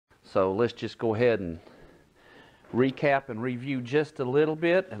So let's just go ahead and recap and review just a little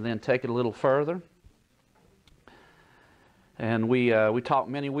bit and then take it a little further. And we talked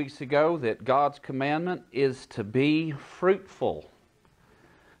many weeks ago that God's commandment is to be fruitful.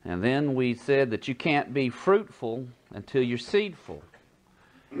 And then we said that you can't be fruitful until you're seedful.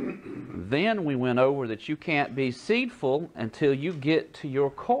 Then we went over that you can't be seedful until you get to your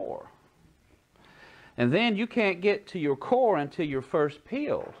core. And then you can't get to your core until you're first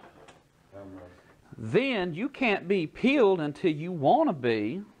peeled. Then you can't be peeled until you want to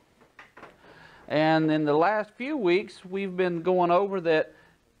be. And in the last few weeks, we've been going over that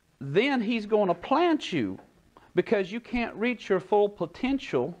then He's going to plant you because you can't reach your full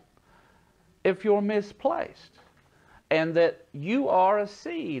potential if you're misplaced. And that you are a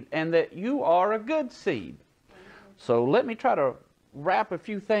seed and that you are a good seed. So let me try to wrap a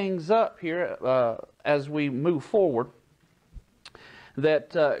few things up here as we move forward.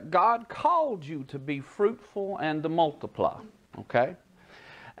 That God called you to be fruitful and to multiply. Okay?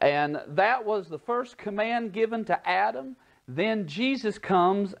 And that was the first command given to Adam. Then Jesus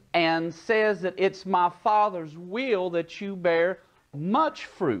comes and says that it's my Father's will that you bear much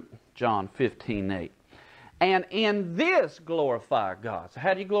fruit. John 15:8. And in this glorify God. So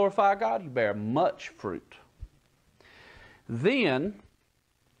how do you glorify God? You bear much fruit. Then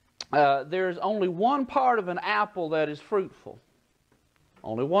there's only one part of an apple that is fruitful.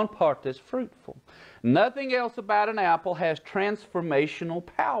 Only one part that's fruitful. Nothing else about an apple has transformational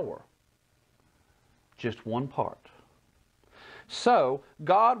power. Just one part. So,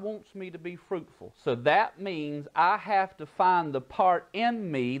 God wants me to be fruitful. So that means I have to find the part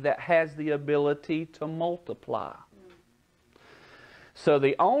in me that has the ability to multiply. So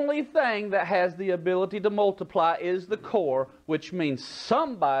the only thing that has the ability to multiply is the core, which means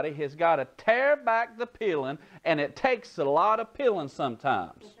somebody has got to tear back the peeling, and it takes a lot of peeling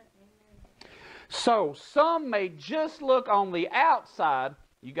sometimes. So some may just look on the outside.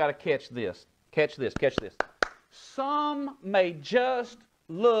 You got to catch this. Catch this. Catch this. Some may just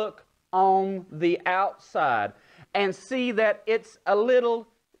look on the outside and see that it's a little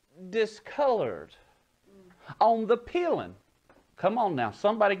discolored on the peeling. Come on now,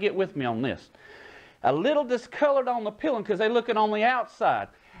 somebody get with me on this. A little discolored on the peeling because they're looking on the outside.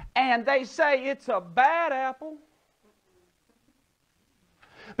 And they say it's a bad apple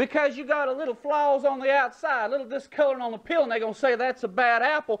because you got a little flaws on the outside, a little discolored on the peeling. They're going to say that's a bad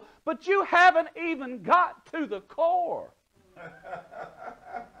apple, but you haven't even got to the core.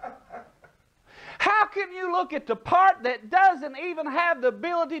 How can you look at the part that doesn't even have the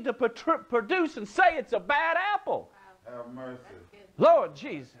ability to produce and say it's a bad apple? Have mercy. Lord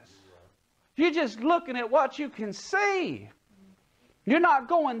Jesus. You're just looking at what you can see. You're not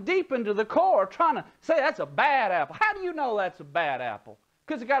going deep into the core trying to say that's a bad apple. How do you know that's a bad apple?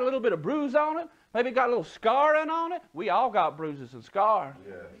 Because it got a little bit of bruise on it? Maybe it got a little scarring on it? We all got bruises and scars.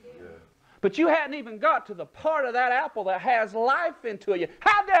 Yes, yes. But you hadn't even got to the part of that apple that has life into you.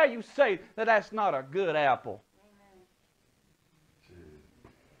 How dare you say that that's not a good apple?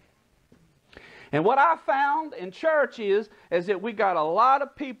 And what I found in church is that we got a lot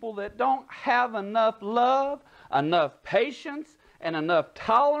of people that don't have enough love, enough patience, and enough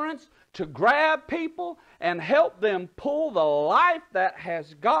tolerance to grab people and help them pull the life that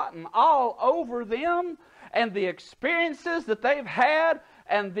has gotten all over them and the experiences that they've had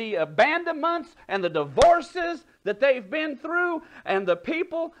and the abandonments and the divorces that they've been through and the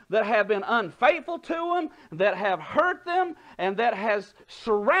people that have been unfaithful to them, that have hurt them, and that has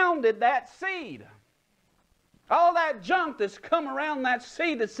surrounded that seed. All that junk that's come around that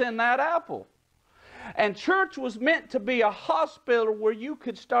seed that's in that apple. And church was meant to be a hospital where you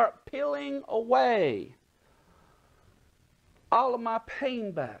could start peeling away all of my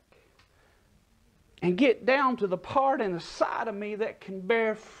pain back and get down to the part inside of me that can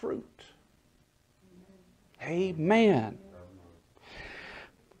bear fruit. Amen.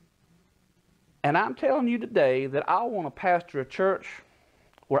 And I'm telling you today that I want to pastor a church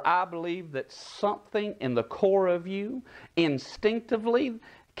where I believe that something in the core of you instinctively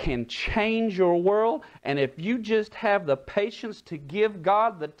can change your world. And if you just have the patience to give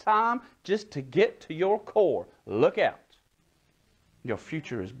God the time just to get to your core, look out. Your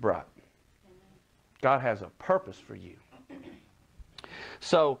future is bright. God has a purpose for you.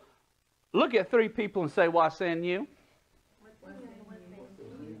 So, look at three people and say, what's in you?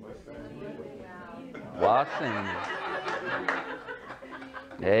 What's in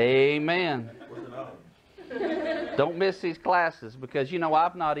you? Amen. Don't miss these classes because, you know,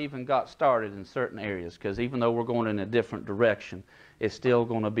 I've not even got started in certain areas because even though we're going in a different direction, is still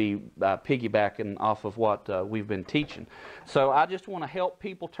going to be piggybacking off of what we've been teaching. So I just want to help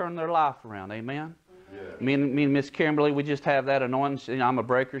people turn their life around. Amen? Yeah. Me and Miss Kimberly, we just have that anointing. You know, I'm a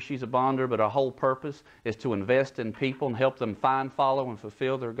breaker, she's a bonder, but our whole purpose is to invest in people and help them find, follow, and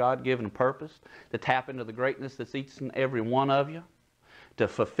fulfill their God-given purpose, to tap into the greatness that's each and every one of you, to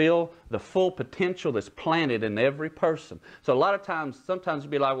fulfill the full potential that's planted in every person. So a lot of times, sometimes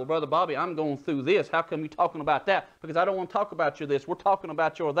you'll be like, well, Brother Bobby, I'm going through this. How come you're talking about that? Because I don't want to talk about your this. We're talking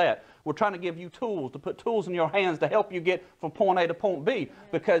about your that. We're trying to give you tools, to put tools in your hands to help you get from point A to point B.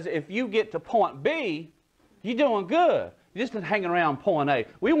 Because if you get to point B, you're doing good. You've just been hanging around point A.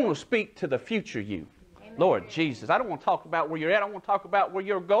 We want to speak to the future you. Amen. Lord Jesus, I don't want to talk about where you're at. I want to talk about where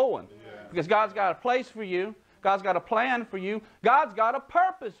you're going. Yeah. Because God's got a place for you. God's got a plan for you. God's got a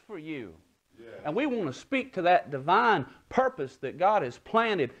purpose for you. Yeah. And we want to speak to that divine purpose that God has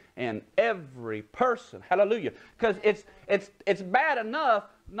planted in every person. Hallelujah. Because it's bad enough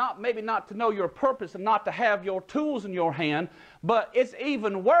maybe not to know your purpose and not to have your tools in your hand, but it's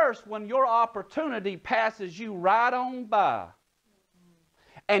even worse when your opportunity passes you right on by.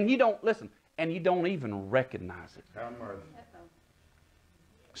 And you don't, listen, and you don't even recognize it.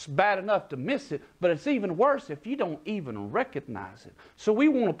 It's bad enough to miss it, but it's even worse if you don't even recognize it. So we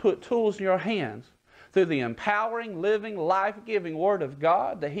want to put tools in your hands through the empowering, living, life-giving Word of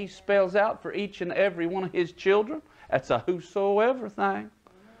God that He spells out for each and every one of His children. That's a whosoever thing.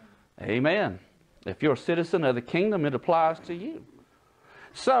 Amen. If you're a citizen of the kingdom, it applies to you.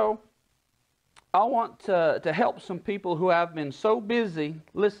 So, I want to help some people who have been so busy,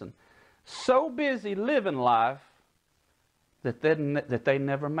 listen, so busy living life that they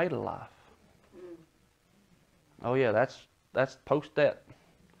never made a life. Oh yeah, that's post that.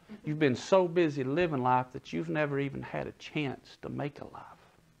 You've been so busy living life that you've never even had a chance to make a life.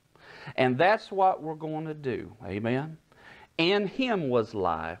 And that's what we're going to do. Amen. In Him was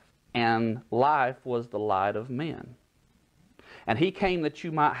life, and life was the light of men. And He came that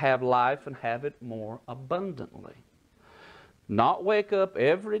you might have life and have it more abundantly. Not wake up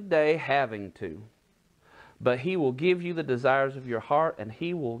every day having to, but He will give you the desires of your heart, and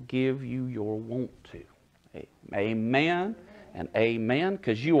He will give you your want to. Amen and amen,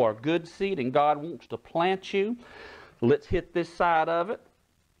 because you are good seed and God wants to plant you. Let's hit this side of it.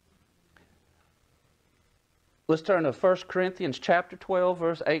 Let's turn to 1 Corinthians chapter 12,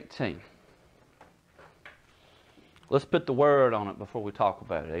 verse 18. Let's put the word on it before we talk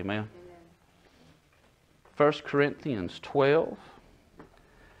about it. Amen. 1 Corinthians 12,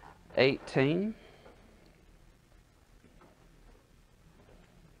 18.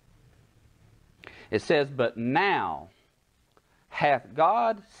 It says, but now hath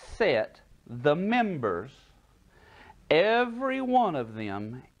God set the members, every one of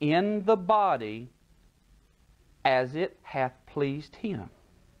them, in the body as it hath pleased Him.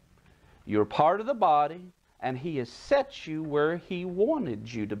 You're part of the body, and He has set you where He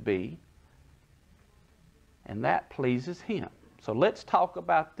wanted you to be, and that pleases Him. So let's talk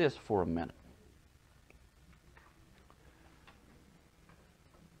about this for a minute.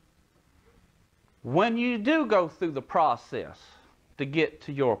 When you do go through the process to get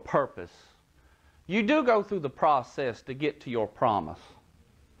to your purpose, you do go through the process to get to your promise.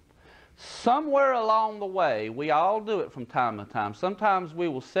 Somewhere along the way, we all do it from time to time. Sometimes we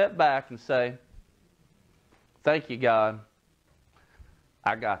will sit back and say, thank you, God.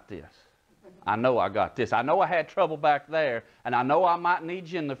 I got this. I know I got this. I know I had trouble back there, and I know I might need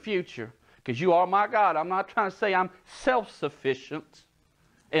you in the future, because you are my God. I'm not trying to say I'm self-sufficient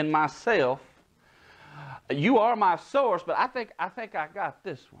in myself. You are my source, but I think I got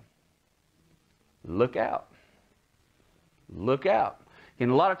this one. Look out. Look out.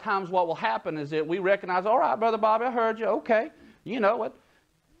 And a lot of times what will happen is that we recognize, all right, Brother Bobby, I heard you. Okay. You know what?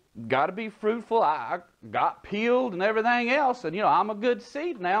 Got to be fruitful. I got peeled and everything else. And, you know, I'm a good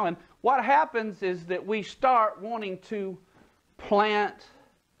seed now. And what happens is that we start wanting to plant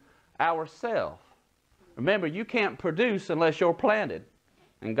ourselves. Remember, you can't produce unless you're planted.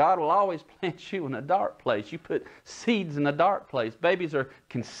 And God will always plant you in a dark place. You put seeds in a dark place. Babies are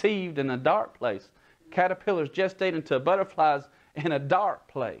conceived in a dark place. Caterpillars gestate into butterflies in a dark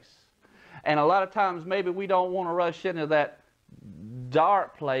place. And a lot of times maybe we don't want to rush into that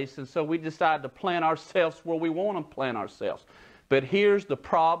dark place, and so we decide to plant ourselves where we want to plant ourselves. But here's the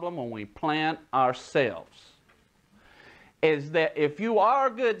problem when we plant ourselves, is that if you are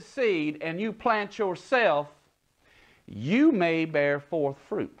a good seed and you plant yourself, you may bear forth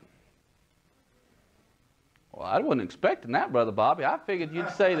fruit. Well, I wasn't expecting that, Brother Bobby. I figured you'd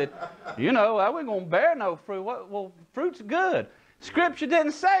say that, you know, I wasn't going to bear no fruit. Well, fruit's good. Scripture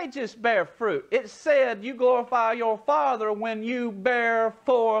didn't say just bear fruit. It said you glorify your Father when you bear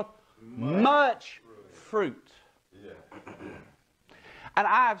forth much fruit. And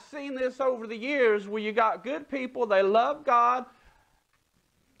I've seen this over the years where you got good people, they love God.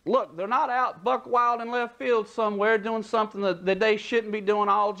 Look, they're not out buck wild in left field somewhere doing something that they shouldn't be doing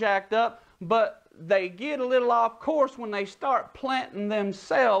all jacked up, but they get a little off course when they start planting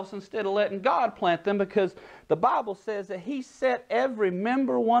themselves instead of letting God plant them, because the Bible says that He set every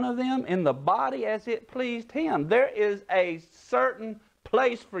member one of them in the body as it pleased Him. There is a certain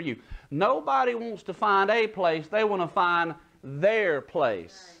place for you. Nobody wants to find a place. They want to find their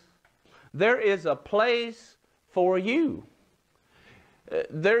place. There is a place for you.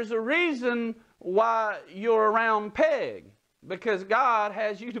 There's a reason why you're a round peg, because God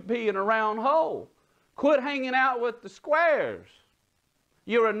has you to be in a round hole. Quit hanging out with the squares.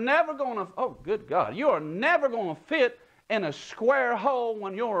 You are never going to, oh good God, you are never going to fit in a square hole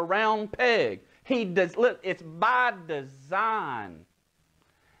when you're a round peg. It's by design.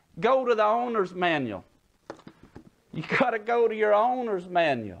 Go to the owner's manual. You got to go to your owner's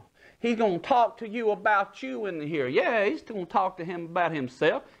manual. He's going to talk to you about you in here. Yeah, he's going to talk to him about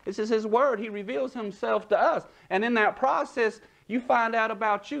himself. This is His Word. He reveals Himself to us. And in that process, you find out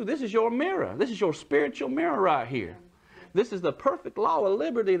about you. This is your mirror. This is your spiritual mirror right here. This is the perfect law of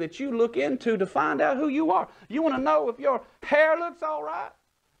liberty that you look into to find out who you are. You want to know if your hair looks all right?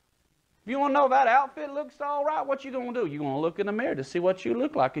 If you want to know if that outfit looks all right, what you going to do? You're going to look in the mirror to see what you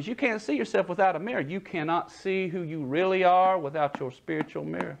look like, because you can't see yourself without a mirror. You cannot see who you really are without your spiritual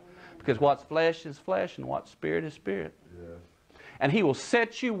mirror, because what's flesh is flesh and what's spirit is spirit. Yes. And He will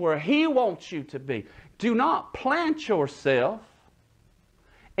set you where He wants you to be. Do not plant yourself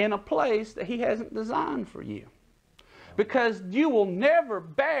in a place that He hasn't designed for you, because you will never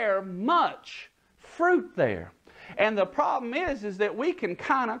bear much fruit there. And the problem is that we can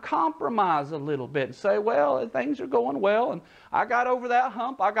kind of compromise a little bit and say, well, things are going well, and I got over that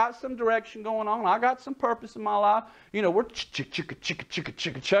hump. I got some direction going on. I got some purpose in my life. You know, we're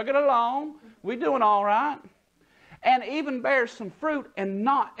chugging along. We're doing all right. And even bear some fruit and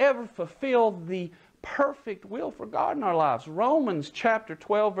not ever fulfill the perfect will for God in our lives. Romans chapter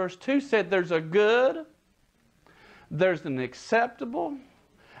 12, verse 2 said there's a good, there's an acceptable,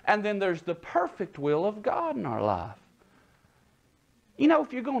 and then there's the perfect will of God in our life. You know,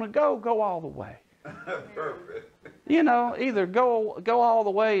 if you're going to go all the way. Perfect. You know, either go all the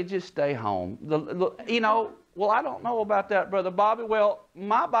way or just stay home. You know, well, I don't know about that, Brother Bobby. Well,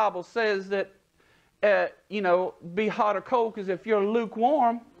 my Bible says that, you know, be hot or cold, because if you're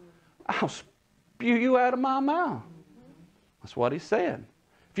lukewarm, I'll spew you out of my mouth. That's what He said.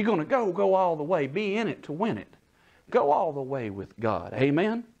 If you're going to go all the way. Be in it to win it. Go all the way with God.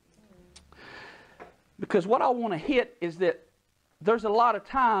 Amen? Because what I want to hit is that there's a lot of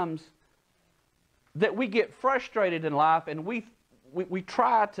times that we get frustrated in life, and we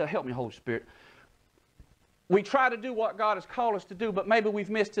try to, help me Holy Spirit, we try to do what God has called us to do, but maybe we've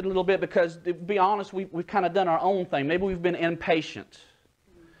missed it a little bit because, to be honest, we've kind of done our own thing. Maybe we've been impatient.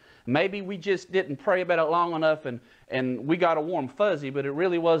 Maybe we just didn't pray about it long enough, and we got a warm fuzzy, but it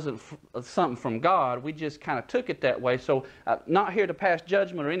really wasn't something from God. We just kind of took it that way. So not here to pass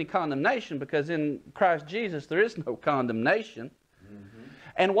judgment or any condemnation, because in Christ Jesus there is no condemnation. Mm-hmm.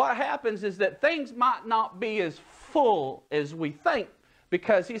 And what happens is that things might not be as full as we think,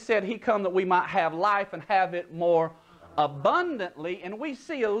 because He said He come that we might have life and have it more abundantly. And we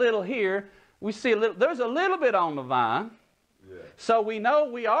see a little here. We see a little. There's a little bit on the vine. Yeah. So we know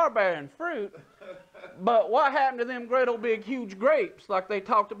we are bearing fruit. But what happened to them great old big huge grapes like they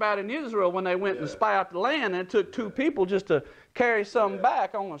talked about in Israel when they went and spied out the land, and it took 2 people just to carry some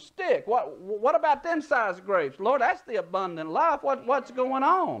back on a stick? What about them size grapes? Lord, that's the abundant life. What's going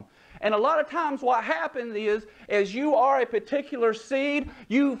on? And a lot of times what happens is you are a particular seed,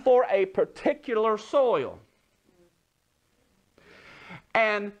 you for a particular soil.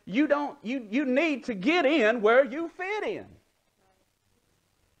 And you need to get in where you fit in.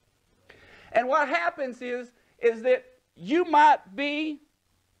 And what happens is that you might be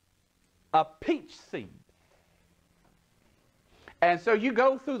a peach seed. And so you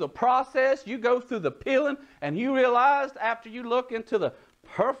go through the process, you go through the peeling, and you realize after you look into the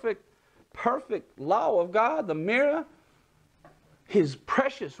perfect law of God, the mirror, His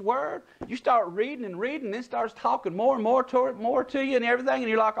precious Word, you start reading and reading, and it starts talking more and more to you and everything, and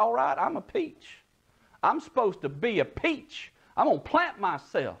you're like, all right, I'm a peach. I'm supposed to be a peach. I'm going to plant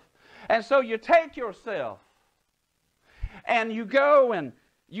myself. And so you take yourself and you go and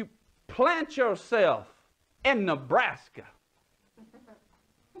you plant yourself in Nebraska.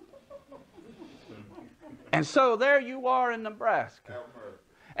 And so there you are in Nebraska.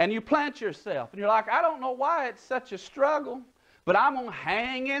 And you plant yourself. And you're like, I don't know why it's such a struggle, but I'm going to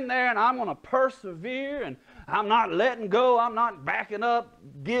hang in there and I'm going to persevere. And I'm not letting go. I'm not backing up,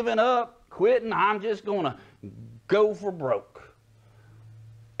 giving up, quitting. I'm just going to go for broke.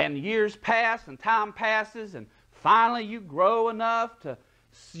 And years pass and time passes. And finally you grow enough to,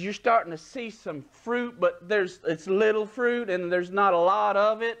 you're starting to see some fruit. But it's little fruit and there's not a lot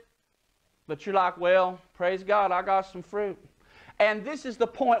of it. But you're like, well, praise God, I got some fruit. And this is the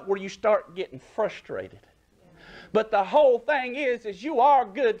point where you start getting frustrated. But the whole thing is you are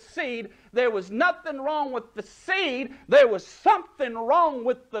good seed. There was nothing wrong with the seed. There was something wrong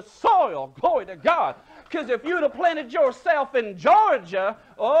with the soil. Glory to God. Because if you'd have planted yourself in Georgia,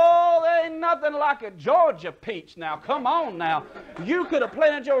 oh, there ain't nothing like a Georgia peach now. Come on now. You could have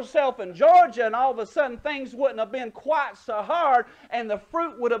planted yourself in Georgia and all of a sudden things wouldn't have been quite so hard and the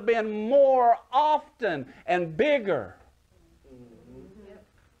fruit would have been more often and bigger.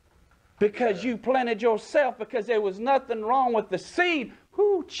 Because you planted yourself, because there was nothing wrong with the seed.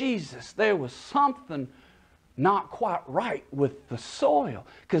 Whoo, Jesus, there was something not quite right with the soil.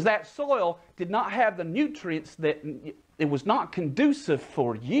 Because that soil did not have the nutrients that it was not conducive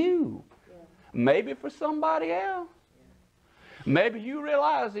for you. Yeah. Maybe for somebody else. Yeah. Maybe you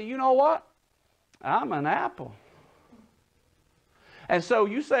realize that, you know what? I'm an apple. And so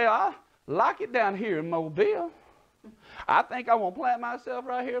you say, I like it down here in Mobile. I think I'm going to plant myself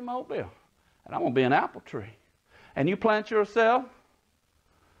right here in Mobile. And I'm going to be an apple tree. And you plant yourself.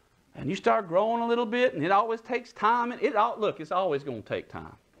 And you start growing a little bit. And it always takes time. Look, it's always going to take time.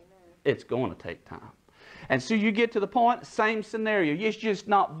 Amen. It's going to take time. And so you get to the point, same scenario. You're just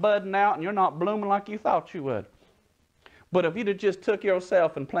not budding out and you're not blooming like you thought you would. But if you'd have just took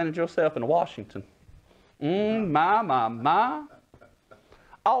yourself and planted yourself in Washington. My.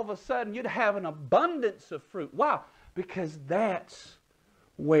 All of a sudden you'd have an abundance of fruit. Why? Because that's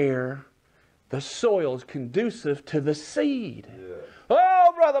where the soil is conducive to the seed. Yeah.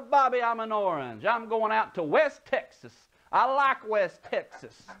 Oh, Brother Bobby, I'm an orange. I'm going out to West Texas. I like West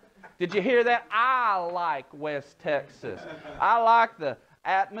Texas. Did you hear that? I like West Texas. I like the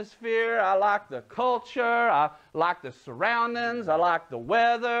atmosphere. I like the culture. I like the surroundings. I like the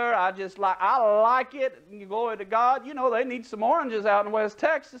weather. I like it. Glory to God. You know, they need some oranges out in West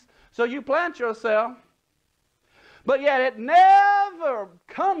Texas. So you plant yourself. But yet it never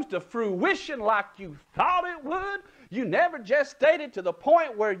comes to fruition like you thought it would. You never gestated to the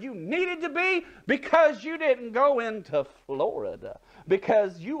point where you needed to be because you didn't go into Florida.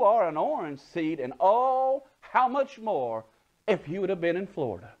 Because you are an orange seed, and oh, how much more if you would have been in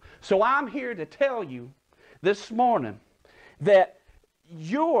Florida. So I'm here to tell you this morning that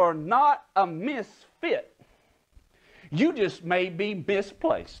you're not a misfit. You just may be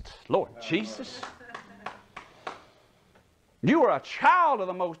misplaced. Lord Jesus. You are a child of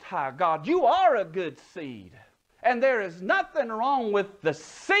the Most High God. You are a good seed. And there is nothing wrong with the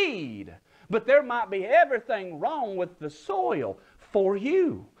seed. But there might be everything wrong with the soil for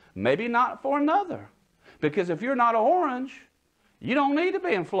you. Maybe not for another. Because if you're not orange, you don't need to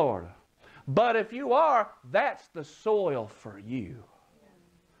be in Florida. But if you are, that's the soil for you.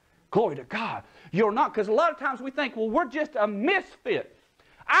 Glory to God. You're not, because a lot of times we think, well, we're just a misfit.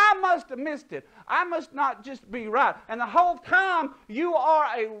 I must have missed it. I must not just be right. And the whole time you are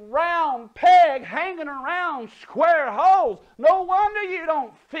a round peg hanging around square holes. No wonder you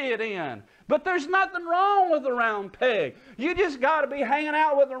don't fit in. But there's nothing wrong with a round peg. You just got to be hanging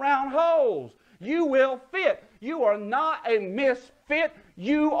out with the round holes. You will fit. You are not a misfit.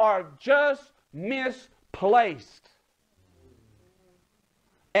 You are just misplaced.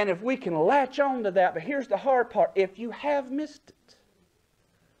 And if we can latch on to that, but here's the hard part. If you have missed it,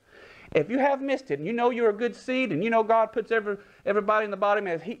 if you have missed it, and you know you're a good seed, and you know God puts everybody in the bottom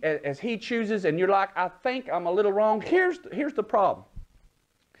as He chooses, and you're like, I think I'm a little wrong. Here's the problem.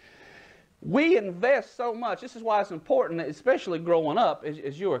 We invest so much. This is why it's important, especially growing up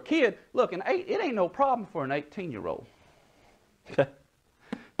as you're a kid. Look, it ain't no problem for an 18-year-old.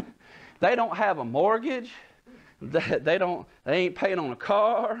 They don't have a mortgage. They ain't paying on a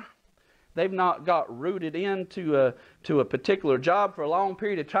car. They've not got rooted into a particular job for a long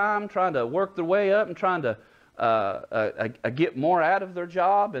period of time, trying to work their way up and trying to get more out of their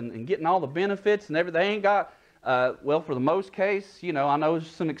job and getting all the benefits and everything. They ain't got, well, for the most case, you know, I know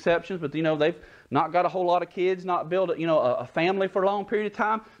there's some exceptions, but, you know, they've not got a whole lot of kids, not built, a family for a long period of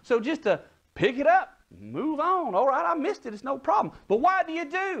time. So just to pick it up, move on. All right, I missed it. It's no problem. But what do you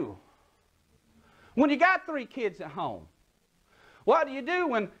do when you got 3 kids at home? What do you do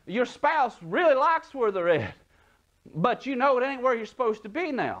when your spouse really likes where they're at, but you know it ain't where you're supposed to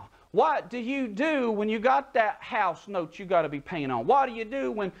be now? What do you do when you got that house note you got to be paying on? What do you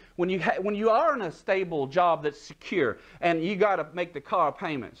do when you are in a stable job that's secure and you got to make the car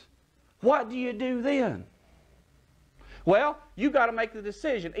payments? What do you do then? Well, you got to make the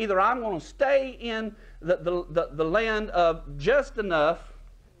decision. Either I'm going to stay in the land of just enough,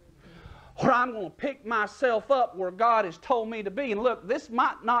 or I'm going to pick myself up where God has told me to be. And look, this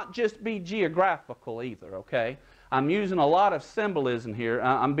might not just be geographical either, okay? I'm using a lot of symbolism here.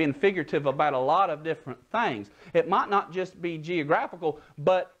 I'm being figurative about a lot of different things. It might not just be geographical,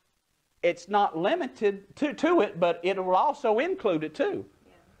 but it's not limited to it, but it will also include it too.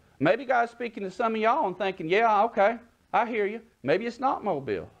 Yeah. Maybe God's speaking to some of y'all and thinking, yeah, okay, I hear you. Maybe it's not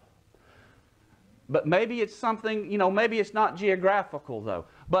Mobile. But maybe it's something, maybe it's not geographical though.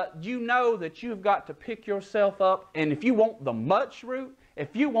 But you know that you've got to pick yourself up, and if you want the much root,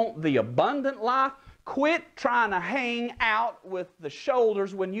 if you want the abundant life, quit trying to hang out with the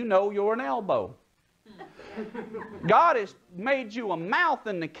shoulders when you know you're an elbow. God has made you a mouth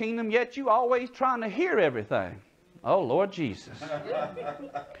in the kingdom, yet you always trying to hear everything. Oh, Lord Jesus.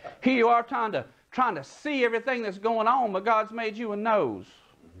 Here you are trying to see everything that's going on, but God's made you a nose.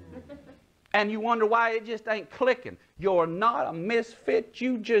 And you wonder why it just ain't clicking. You're not a misfit.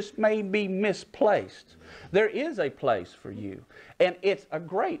 You just may be misplaced. There is a place for you. And it's a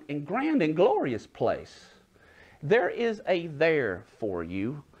great and grand and glorious place. There is a there for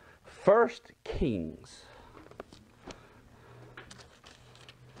you. 1 Kings.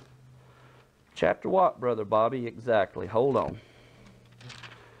 Chapter what, Brother Bobby? Exactly. Hold on.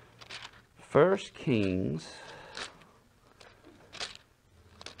 1 Kings.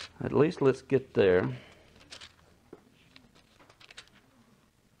 At least let's get there.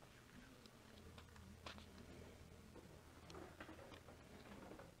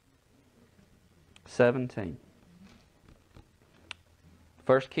 (17).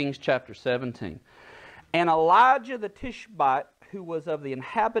 1 Kings chapter 17. And Elijah the Tishbite, who was of the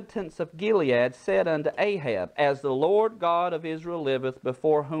inhabitants of Gilead, said unto Ahab, As the Lord God of Israel liveth,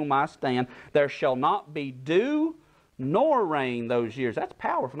 before whom I stand, there shall not be dew nor rain those years. That's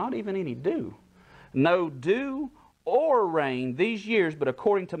powerful, not even any dew. No dew or rain these years, but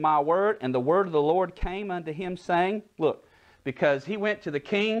according to my word. And the word of the Lord came unto him, saying, look, because he went to the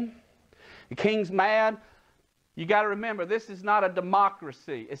king, the king's mad. You got to remember, this is not a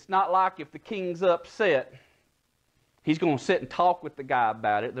democracy. It's not like if the king's upset, he's going to sit and talk with the guy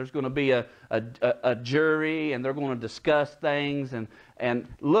about it. There's going to be a jury, and they're going to discuss things. And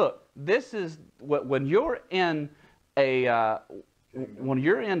look, this is when you're in when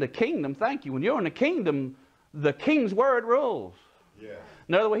you're in the kingdom, thank you. When you're in the kingdom, the king's word rules. Yeah.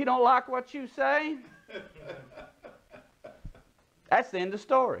 In other words, he don't like what you say. That's the end of the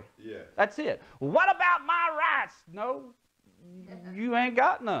story. Yeah. That's it. What about my rights? No, you ain't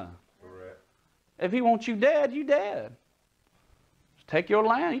got none. Correct. If he wants you dead, you dead. Just take your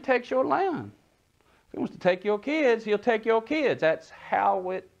land, he takes your land. If he wants to take your kids, he'll take your kids. That's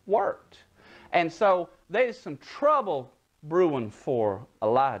how it worked. And so there's some trouble brewing for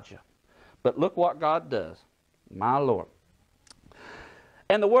Elijah. But look what God does. My Lord.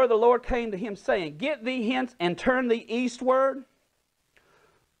 And the word of the Lord came to him, saying, Get thee hence and turn thee eastward.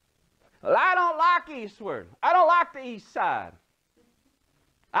 Well, I don't like eastward. I don't like the east side.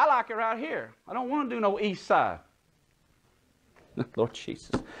 I like it right here. I don't want to do no east side. Lord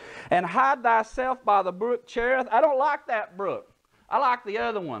Jesus. And hide thyself by the brook Cherith. I don't like that brook. I like the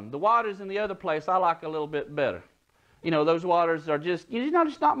other one. The waters in the other place I like a little bit better. Those waters are just,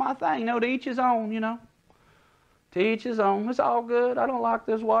 just not my thing. To each his own, To each his own. It's all good. I don't like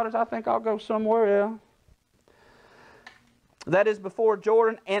those waters. I think I'll go somewhere else. That is before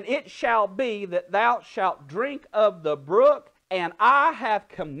Jordan. And it shall be that thou shalt drink of the brook, and I have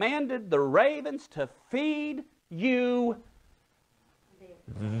commanded the ravens to feed you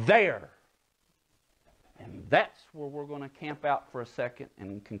there. And that's where we're going to camp out for a second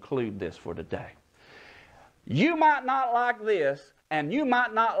and conclude this for today. You might not like this, and you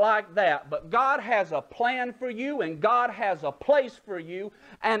might not like that, but God has a plan for you, and God has a place for you.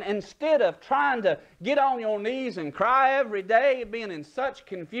 And instead of trying to get on your knees and cry every day, being in such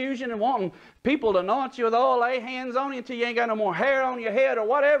confusion and wanting people to anoint you with oil, lay hands on you until you ain't got no more hair on your head, or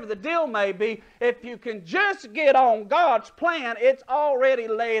whatever the deal may be, if you can just get on God's plan, it's already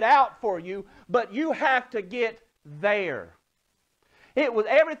laid out for you, but you have to get there.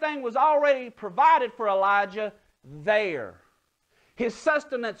 Everything was already provided for Elijah there. His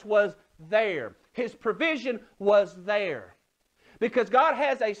sustenance was there. His provision was there. Because God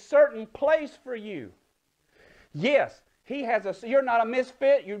has a certain place for you. Yes, You're not a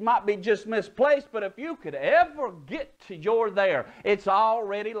misfit. You might be just misplaced, but if you could ever get to your there, it's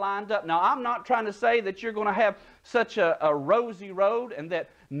already lined up. Now, I'm not trying to say that you're going to have such a rosy road and that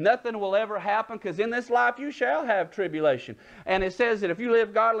nothing will ever happen, because in this life you shall have tribulation. And it says that if you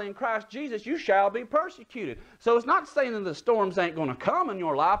live godly in Christ Jesus, you shall be persecuted. So it's not saying that the storms ain't going to come in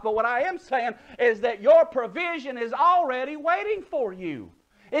your life, but what I am saying is that your provision is already waiting for you.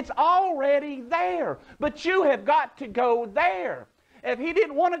 It's already there, but you have got to go there. If he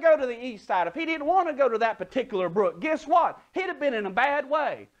didn't want to go to the east side, if he didn't want to go to that particular brook, guess what? He'd have been in a bad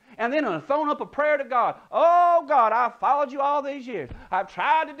way. And then thrown up a prayer to God. Oh, God, I've followed you all these years. I've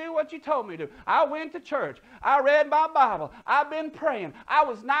tried to do what you told me to do. I went to church. I read my Bible. I've been praying. I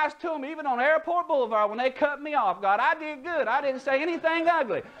was nice to them even on Airport Boulevard when they cut me off. God, I did good. I didn't say anything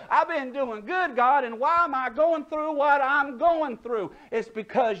ugly. I've been doing good, God, and why am I going through what I'm going through? It's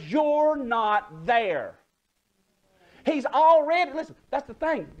because you're not there. He's already, listen, that's the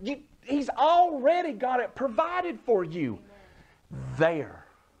thing. He's already got it provided for you. There.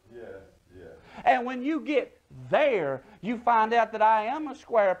 And when you get there, you find out that I am a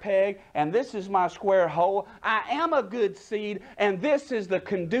square peg, and this is my square hole. I am a good seed, and this is the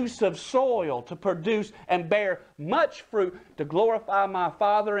conducive soil to produce and bear much fruit to glorify my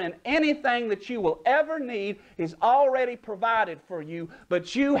Father. And anything that you will ever need is already provided for you,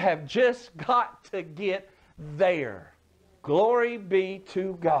 but you have just got to get there. Glory be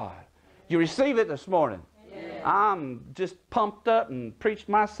to God. You receive it this morning? I'm just pumped up and preached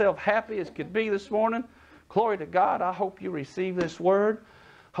myself happy as could be this morning. Glory to God. I hope you receive this word.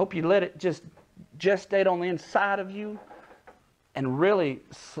 Hope you let it just gestate on the inside of you and really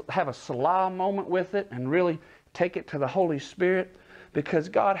have a Salah moment with it and really take it to the Holy Spirit, because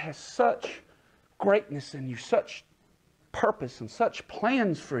God has such greatness in you, such purpose and such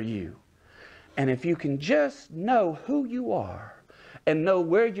plans for you. And if you can just know who you are and know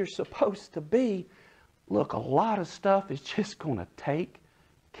where you're supposed to be, look, a lot of stuff is just going to take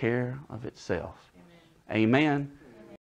care of itself. Amen. Amen.